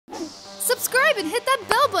Subscribe and hit that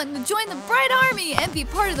bell button to join the Bright Army and be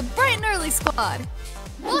part of the Bright and Early Squad.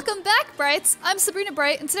 Welcome back, Brights! I'm Sabrina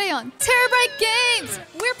Bright, and today on TeraBriteGames,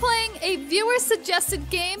 we're playing a viewer-suggested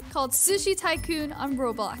game called Sushi Tycoon on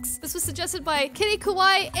Roblox. This was suggested by Kitty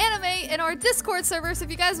Kawaii Anime in our Discord server, so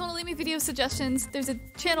if you guys want to leave me video suggestions, there's a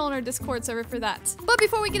channel in our Discord server for that. But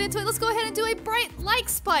before we get into it, let's go ahead and do a bright like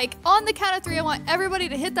spike. On the count of 3, I want everybody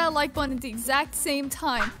to hit that like button at the exact same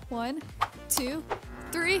time. 1, 2,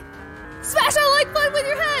 3. Smash that like button with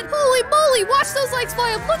your head! Holy moly, watch those likes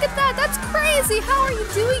fly up. Look at that, that's crazy. How are you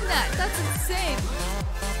doing that? That's insane.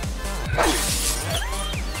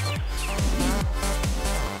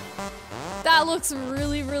 That looks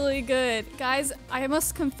really, really good. Guys, I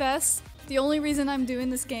must confess, the only reason I'm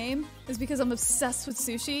doing this game is because I'm obsessed with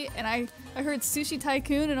sushi, and I heard Sushi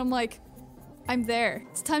Tycoon, and I'm like, I'm there.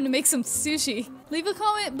 It's time to make some sushi. Leave a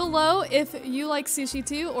comment below if you like sushi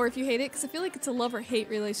too, or if you hate it, because I feel like it's a love or hate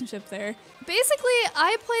relationship there. Basically,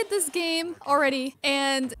 I played this game already,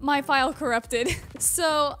 and my file corrupted.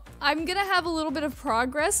 So I'm gonna have a little bit of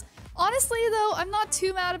progress. Honestly though, I'm not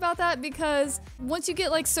too mad about that, because once you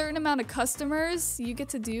get like certain amount of customers, you get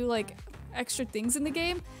to do like extra things in the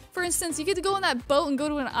game. For instance, you get to go on that boat and go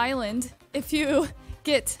to an island if you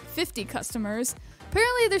get 50 customers.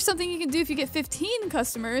 Apparently there's something you can do if you get 15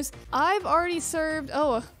 customers. I've already served,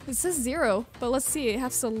 oh, it says 0, but let's see, it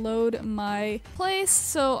has to load my place.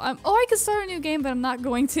 So I could start a new game, but I'm not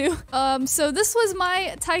going to. So this was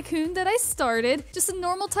my tycoon that I started. Just a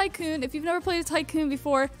normal tycoon. If you've never played a tycoon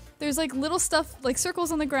before, there's like little stuff, like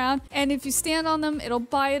circles on the ground, and if you stand on them, it'll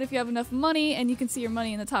buy it if you have enough money, and you can see your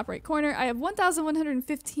money in the top right corner. I have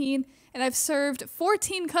 1,115, and I've served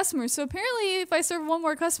 14 customers. So apparently if I serve one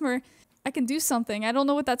more customer, I can do something. I don't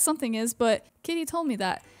know what that something is, but Kitty told me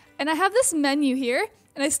that. And I have this menu here,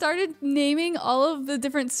 and I started naming all of the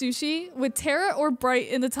different sushi with Tera or Brite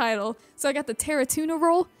in the title. So I got the Tera tuna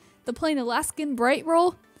roll, the plain Alaskan Brite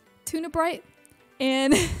roll, tuna Brite,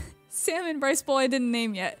 and salmon rice bowl I didn't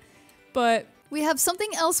name yet. But we have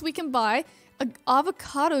something else we can buy, an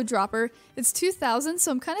avocado dropper. It's 2,000,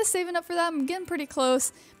 so I'm kind of saving up for that. I'm getting pretty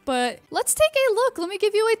close. But let's take a look. Let me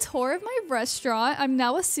give you a tour of my restaurant. I'm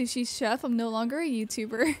now a sushi chef. I'm no longer a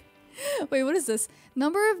YouTuber. Wait, what is this?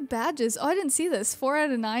 Number of badges. Oh, I didn't see this. 4 out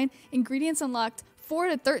of 9. Ingredients unlocked. 4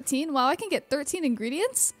 out of 13. Wow, I can get 13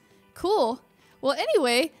 ingredients? Cool. Well,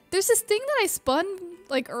 anyway, there's this thing that I spun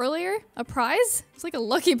like earlier. A prize? It's like a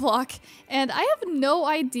lucky block. And I have no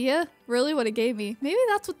idea really what it gave me. Maybe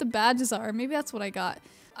that's what the badges are. Maybe that's what I got.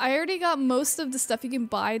 I already got most of the stuff you can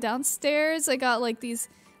buy downstairs. I got like these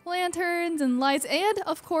lanterns and lights, and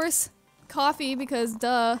of course coffee, because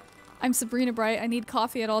duh, I'm Sabrina Bright. I need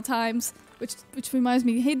coffee at all times, which reminds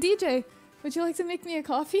me, hey DJ, would you like to make me a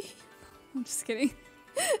coffee? I'm just kidding.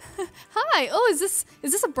 Hi. Oh, is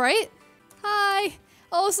this a Bright? Hi.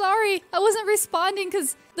 Oh, sorry, I wasn't responding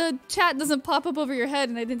because the chat doesn't pop up over your head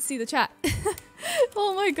and I didn't see the chat.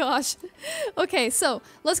 Oh my gosh. Okay, so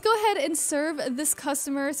let's go ahead and serve this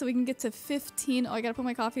customer so we can get to 15. Oh, I gotta put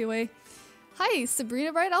my coffee away. Hi,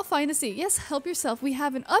 Sabrina Bright, I'll find a seat. Yes, help yourself. We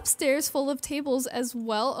have an upstairs full of tables as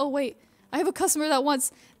well. Oh wait, I have a customer that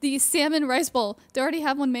wants the salmon rice bowl. Do I already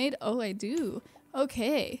have one made? Oh, I do.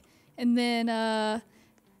 Okay. And then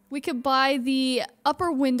we could buy the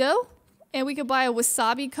upper window, and we could buy a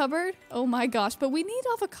wasabi cupboard. Oh my gosh, but we need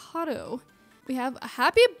avocado. We have a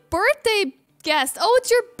happy birthday guest. Oh,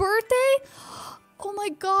 it's your birthday? Oh my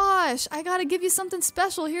gosh, I gotta give you something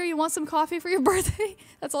special. Here, you want some coffee for your birthday?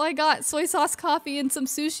 That's all I got. Soy sauce coffee and some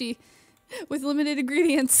sushi with limited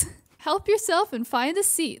ingredients. Help yourself and find a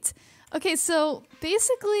seat. Okay, so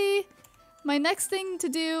basically my next thing to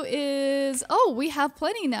do is, oh, we have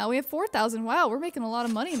plenty now. We have 4,000. Wow, we're making a lot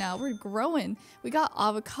of money now. We're growing. We got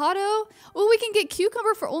avocado. Oh, we can get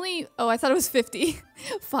cucumber for only, oh, I thought it was 50.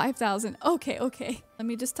 5,000. Okay, okay. Let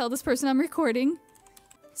me just tell this person I'm recording.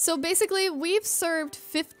 So basically, we've served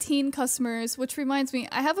 15 customers, which reminds me,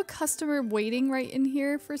 I have a customer waiting right in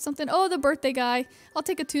here for something. Oh, the birthday guy. I'll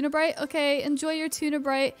take a tuna Brite. Okay, enjoy your tuna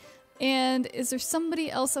Brite. And is there somebody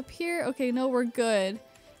else up here? Okay, no, we're good.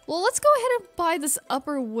 Well, let's go ahead and buy this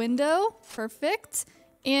upper window. Perfect.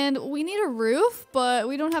 And we need a roof, but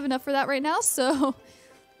we don't have enough for that right now, so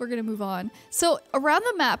we're gonna move on. So around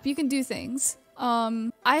the map, you can do things. I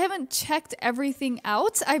haven't checked everything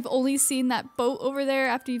out. I've only seen that boat over there.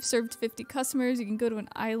 After you've served 50 customers, you can go to an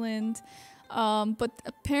island. But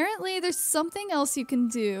apparently there's something else you can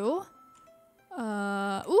do.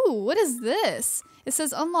 Ooh, what is this? It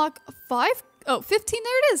says unlock 15,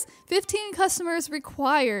 there it is. 15 customers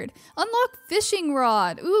required. Unlock fishing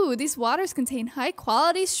rod. Ooh, these waters contain high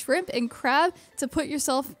quality shrimp and crab to put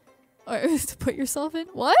yourself Or to put yourself in?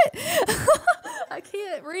 What? I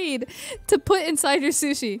can't read. To put inside your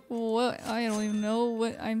sushi. What? I don't even know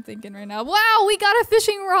what I'm thinking right now. Wow, we got a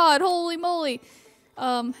fishing rod. Holy moly.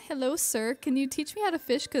 Hello, sir. Can you teach me how to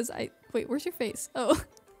fish? Wait, where's your face? Oh,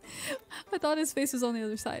 I thought his face was on the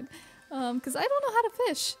other side. Because I don't know how to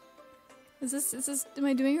fish. Am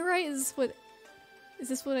I doing it right? Is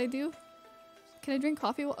this what I do? Can I drink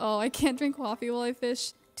coffee? Oh, I can't drink coffee while I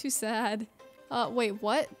fish. Too sad. Wait,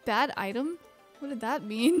 what? Bad item? What did that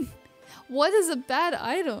mean? What is a bad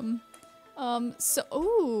item?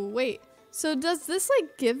 Oh, wait. So does this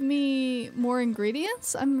like give me more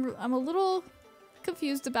ingredients? I'm a little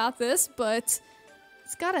confused about this, but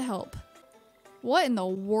it's gotta help. What in the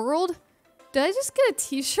world? Did I just get a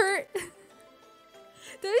t-shirt? Did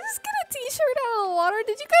I just get a t-shirt out of the water?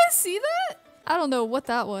 Did you guys see that? I don't know what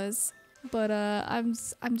that was, but I'm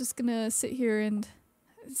just gonna sit here and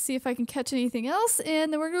see if I can catch anything else,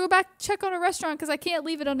 and then we're gonna go back check on a restaurant because I can't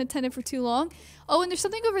leave it unattended for too long. Oh, and there's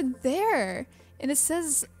something over there, and it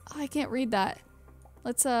says I can't read that.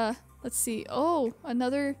 Let's see. Oh,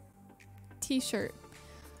 another t-shirt.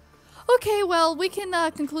 Okay, well, we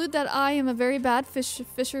can conclude that I am a very bad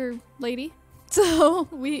fisher lady. So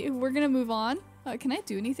we're gonna move on. Can I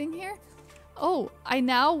do anything here? Oh, I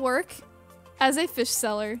now work as a fish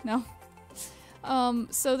seller. No.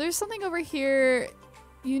 So there's something over here.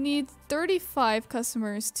 You need 35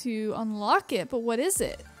 customers to unlock it, but what is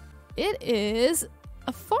it? It is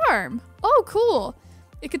a farm. Oh, cool.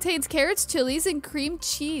 It contains carrots, chilies, and cream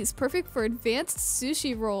cheese. Perfect for advanced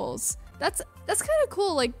sushi rolls. That's kind of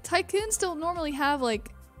cool. Like, tycoons don't normally have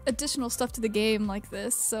like additional stuff to the game like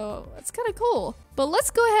this, so that's kind of cool. But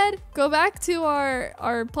let's go ahead, go back to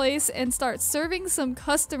our place and start serving some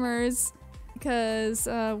customers because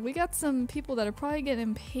we got some people that are probably getting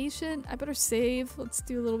impatient. I better save. Let's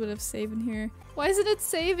do a little bit of saving here. Why isn't it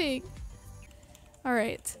saving? All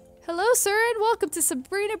right. Hello, sir, and welcome to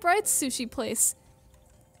TeraBrite's sushi place.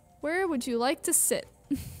 Where would you like to sit?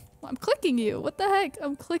 I'm clicking you. What the heck?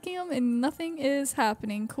 I'm clicking them and nothing is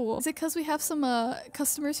happening. Cool. Is it because we have some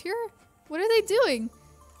customers here? What are they doing?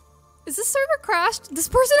 Is this server crashed? This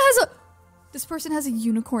person has a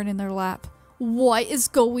unicorn in their lap. What is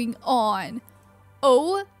going on?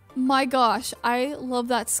 Oh my gosh. I love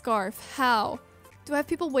that scarf. How? Do I have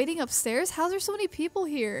people waiting upstairs? How are there so many people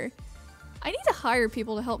here? I need to hire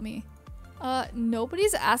people to help me.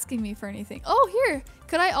 Nobody's asking me for anything. Oh, here.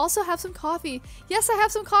 Could I also have some coffee? Yes, I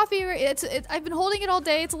have some coffee. I've been holding it all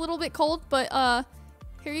day. It's a little bit cold, but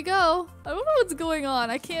here you go. I don't know what's going on.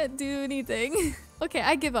 I can't do anything. Okay,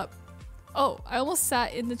 I give up. Oh, I almost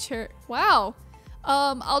sat in the chair. Wow.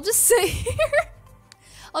 I'll just sit here.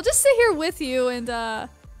 I'll just sit here with you and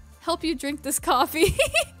help you drink this coffee.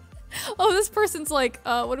 Oh, this person's like,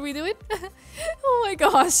 what are we doing? Oh my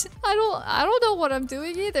gosh. I don't know what I'm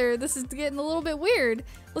doing either. This is getting a little bit weird.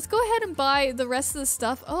 Let's go ahead and buy the rest of the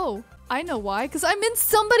stuff. Oh, I know why. Because I'm in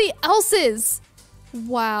somebody else's.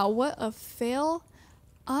 Wow, what a fail.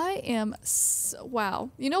 I am wow.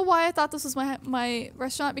 You know why I thought this was my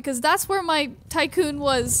restaurant? Because that's where my tycoon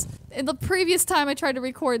was in the previous time I tried to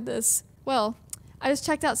record this. Well, I just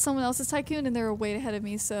checked out someone else's tycoon and they were way ahead of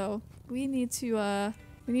me, so we need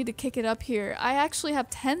to kick it up here. I actually have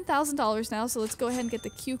 $10,000 now, so let's go ahead and get the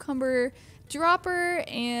cucumber dropper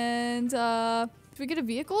and do we get a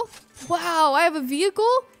vehicle? Wow, I have a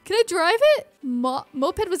vehicle? Can I drive it?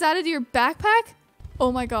 Moped was added to your backpack?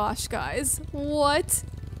 Oh my gosh, guys. What?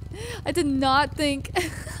 I did not think I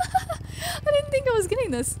didn't think I was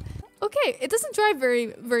getting this. Okay, it doesn't drive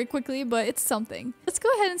very quickly, but it's something. Let's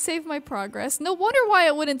go ahead and save my progress. No wonder why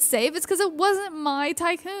it wouldn't save. It's because it wasn't my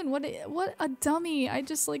tycoon. What a dummy. I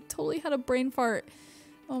just like totally had a brain fart.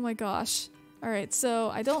 Oh my gosh. All right,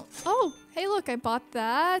 so I don't... Oh, hey look, I bought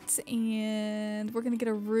that and we're gonna get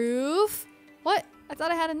a roof. What? I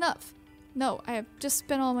thought I had enough. No, I have just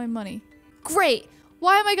spent all my money. Great.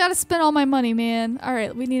 Why am I gotta spend all my money, man? All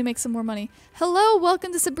right, we need to make some more money. Hello,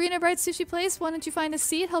 welcome to TeraBrite's Sushi Place. Why don't you find a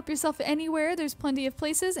seat? Help yourself anywhere. There's plenty of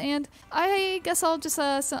places, and I guess I'll just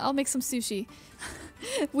I'll make some sushi.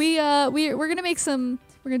 We're gonna make some.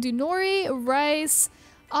 We're gonna do nori, rice,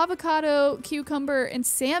 avocado, cucumber, and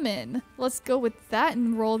salmon. Let's go with that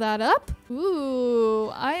and roll that up. Ooh,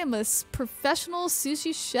 I am a professional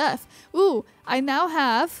sushi chef. Ooh, I now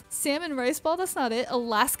have salmon rice ball. That's not it.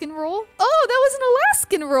 Alaskan roll. Oh, that was an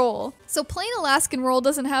Alaskan roll. So plain Alaskan roll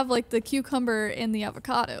doesn't have like the cucumber and the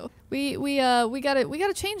avocado. We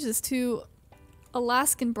gotta change this to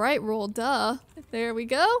Alaskan bright roll. Duh. There we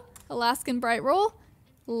go. Alaskan bright roll.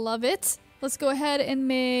 Love it. Let's go ahead and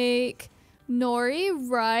make nori,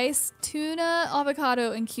 rice, tuna,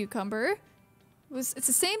 avocado, and cucumber. It's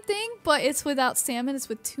the same thing, but it's without salmon. It's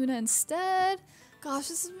with tuna instead. Gosh,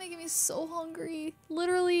 this is making me so hungry.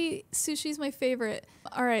 Literally, sushi's my favorite.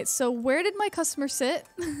 All right, so where did my customer sit?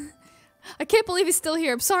 I can't believe he's still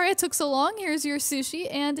here. I'm sorry I took so long. Here's your sushi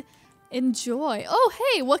and enjoy.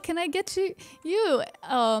 Oh, hey, what can I get you?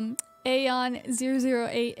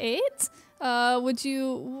 Aeon0088.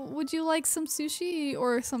 Would you like some sushi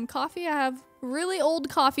or some coffee? I have really old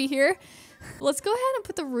coffee here. Let's go ahead and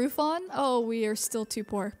put the roof on. Oh, we are still too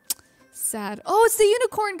poor. Sad. Oh, it's the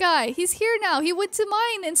unicorn guy. He's here now. He went to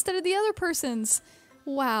mine instead of the other person's.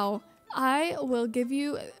 Wow. I will give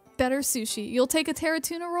you better sushi. You'll take a Terra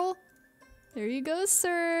tuna roll? There you go,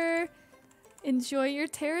 sir. Enjoy your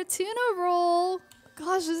Terra tuna roll.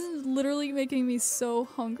 Gosh, this is literally making me so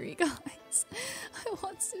hungry, guys. I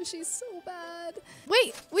want sushi so bad.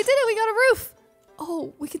 Wait, we did it. We got a roof.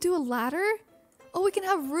 Oh, we could do a ladder? Oh, we can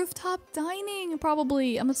have rooftop dining,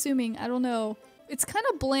 probably. I'm assuming. I don't know. It's kind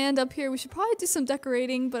of bland up here. We should probably do some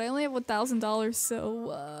decorating, but I only have $1,000,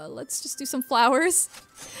 so let's just do some flowers.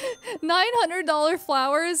 $900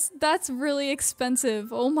 flowers? That's really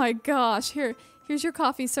expensive. Oh my gosh. Here's your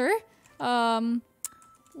coffee, sir. We'll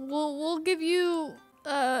give you,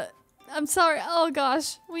 I'm sorry. Oh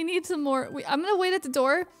gosh. We need some more. I'm gonna wait at the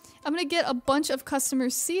door. I'm gonna get a bunch of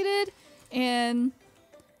customers seated, and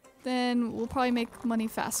then we'll probably make money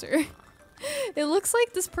faster. It looks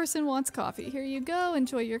like this person wants coffee. Here you go.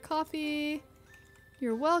 Enjoy your coffee.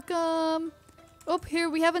 You're welcome. Oh, here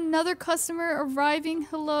we have another customer arriving.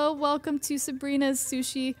 Hello. Welcome to Sabrina's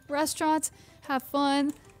Sushi Restaurant. Have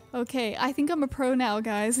fun. Okay, I think I'm a pro now,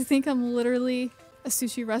 guys. I think I'm literally a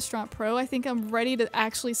sushi restaurant pro. I think I'm ready to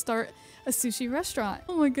actually start a sushi restaurant.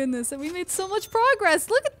 Oh my goodness. And we made so much progress.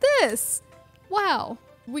 Look at this. Wow.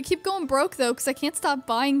 We keep going broke though, because I can't stop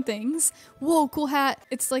buying things. Whoa, cool hat.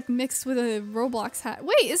 It's like mixed with a Roblox hat.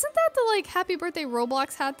 Wait, isn't that the like happy birthday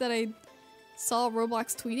Roblox hat that I saw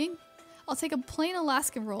Roblox tweeting? I'll take a plain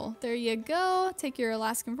Alaskan roll. There you go. Take your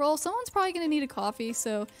Alaskan roll. Someone's probably gonna need a coffee,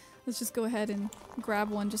 so let's just go ahead and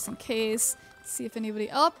grab one just in case. See if anybody.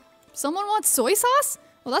 Oh, someone wants soy sauce?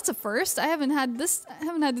 Well, that's a first. I haven't had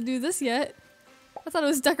to do this yet. I thought it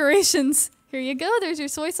was decorations. Here you go, there's your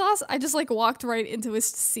soy sauce. I just like walked right into his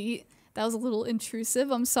seat. That was a little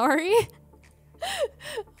intrusive, I'm sorry.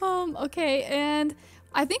 Okay, and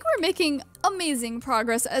I think we're making amazing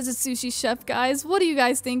progress as a sushi chef, guys. What do you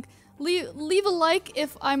guys think? Leave a like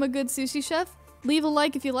if I'm a good sushi chef. Leave a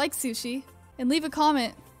like if you like sushi. And leave a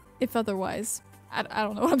comment if otherwise. I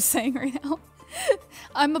don't know what I'm saying right now.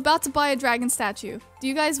 I'm about to buy a dragon statue. Do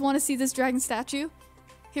you guys want to see this dragon statue?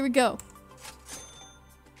 Here we go.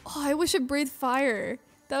 Oh, I wish it breathed fire.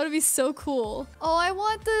 That would be so cool. Oh, I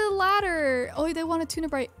want the ladder. Oh, they want a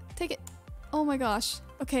TeraBrite. Take it. Oh my gosh.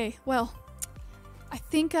 Okay, well, I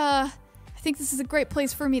think this is a great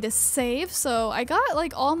place for me to save. So I got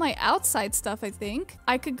like all my outside stuff, I think.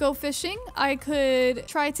 I could go fishing. I could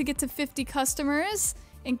try to get to 50 customers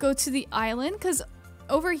and go to the island. Because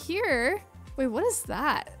over here, wait, what is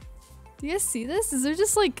that? Do you guys see this? Is there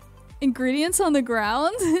just like ingredients on the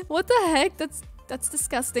ground? What the heck? That's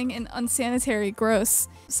disgusting and unsanitary. Gross.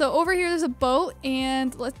 So over here there's a boat,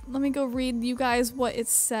 and let me go read you guys what it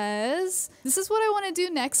says. This is what I want to do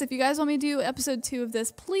next. If you guys want me to do episode 2 of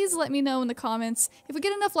this, please let me know in the comments. If we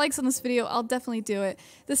get enough likes on this video, I'll definitely do it.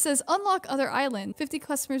 This says unlock other island. 50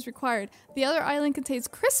 customers required. The other island contains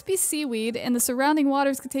crispy seaweed, and the surrounding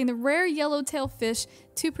waters contain the rare yellowtail fish,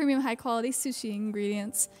 2 premium high quality sushi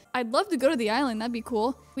ingredients. I'd love to go to the island. That'd be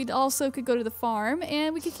cool. We'd also could go to the farm,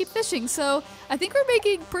 and we could keep fishing. So I think we're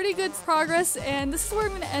making pretty good progress, and this is where I'm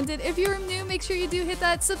going to end it. If you're new, make sure you do hit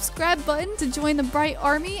that subscribe button to join the Bright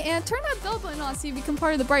Army, and turn that bell button on so you become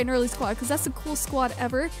part of the Bright and Early Squad, because that's the coolest squad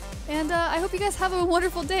ever. And I hope you guys have a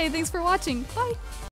wonderful day. Thanks for watching. Bye!